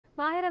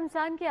माह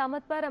रमज़ान की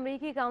आमद पर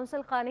अमरीकी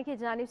काउंसिल खाने की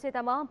जानिब से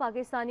तमाम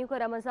पाकिस्तानियों को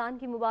रमज़ान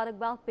की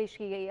मुबारकबाद पेश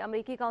की गई।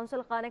 अमरीकी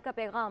काउंसिल खाने का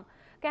पैगाम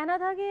कहना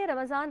था कि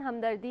रमज़ान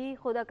हमदर्दी,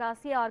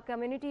 खुदअकासी और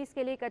कम्युनिटीज़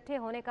के लिए इकट्ठे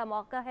होने का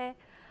मौका है।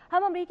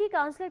 हम अमरीकी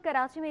काउंसलेट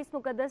कराची में इस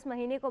मुकद्दस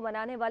महीने को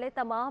मनाने वाले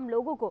तमाम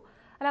लोगों को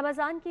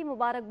रमज़ान की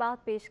मुबारकबाद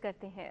पेश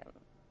करते हैं।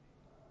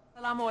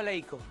 Assalamu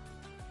alaikum.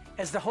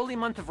 As the holy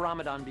month of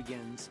Ramadan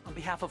begins, on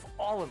behalf of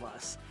all of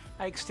us,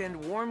 I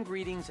extend warm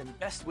greetings and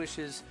best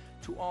wishes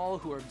to all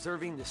who are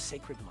observing this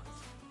sacred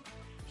month.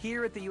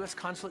 Here at the U.S.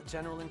 Consulate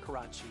General in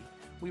Karachi,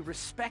 we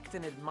respect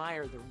and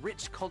admire the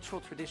rich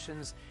cultural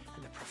traditions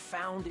and the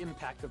profound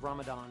impact of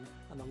Ramadan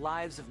on the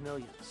lives of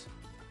millions.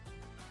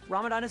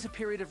 Ramadan is a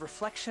period of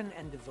reflection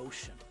and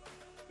devotion.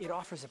 It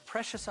offers a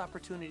precious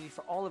opportunity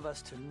for all of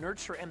us to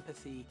nurture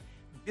empathy,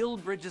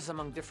 build bridges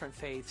among different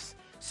faiths,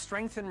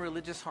 strengthen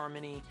religious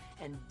harmony,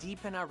 and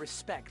deepen our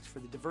respect for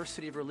the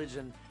diversity of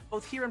religion,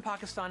 both here in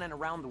Pakistan and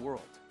around the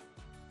world.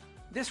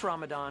 This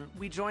Ramadan,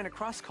 we join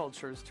across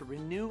cultures to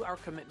renew our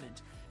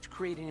commitment to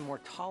creating a more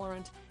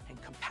tolerant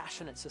and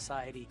compassionate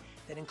society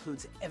that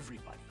includes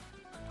everybody.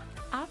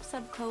 आप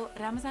सबको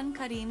रमज़ान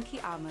करीम की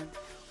आमद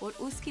और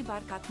उसकी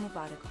बरकत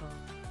मुबारक हो।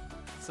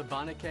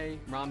 Sabanake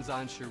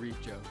Ramzan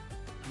Sharif Jo.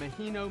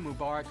 Mahino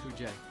Mubarak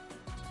Hujay.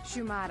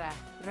 Shumara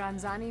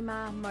Ramzani Ma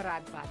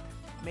Muradbat.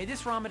 May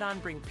this Ramadan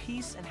bring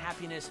peace and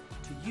happiness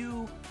to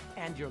you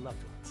and your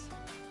loved ones.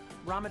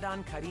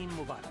 Ramadan Kareem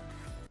Mubarak.